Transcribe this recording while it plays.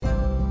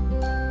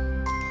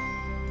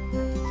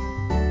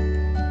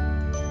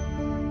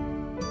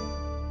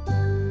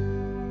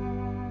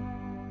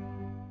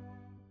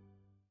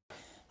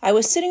I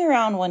was sitting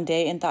around one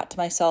day and thought to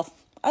myself,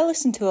 I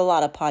listen to a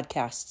lot of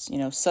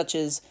podcasts, such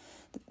as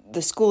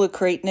The School of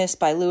Greatness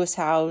by Lewis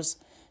Howes,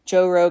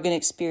 Joe Rogan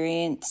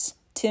Experience,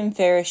 Tim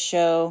Ferriss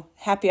Show,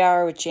 Happy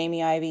Hour with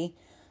Jamie Ivey.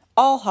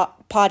 All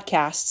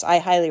podcasts I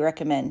highly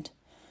recommend.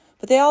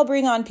 But they all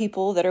bring on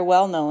people that are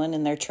well known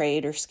in their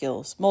trade or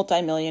skills,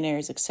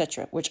 multimillionaires,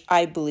 etc., which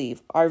I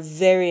believe are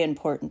very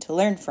important to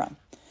learn from.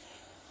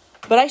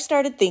 But I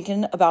started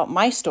thinking about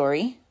my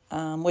story,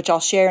 which I'll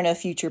share in a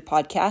future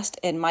podcast,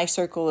 and my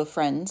circle of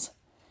friends.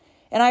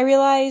 And I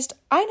realized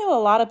I know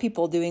a lot of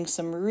people doing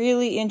some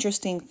really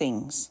interesting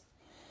things.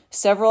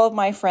 Several of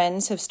my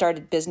friends have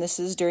started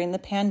businesses during the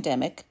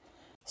pandemic.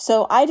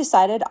 So I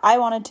decided I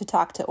wanted to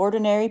talk to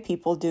ordinary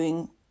people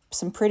doing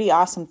some pretty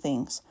awesome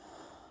things.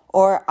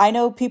 Or I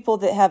know people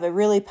that have a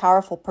really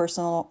powerful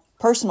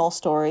personal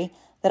story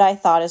that I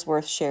thought is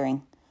worth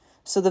sharing.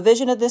 So the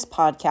vision of this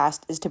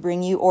podcast is to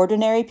bring you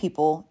ordinary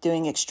people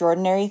doing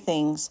extraordinary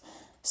things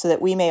so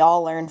that we may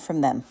all learn from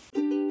them.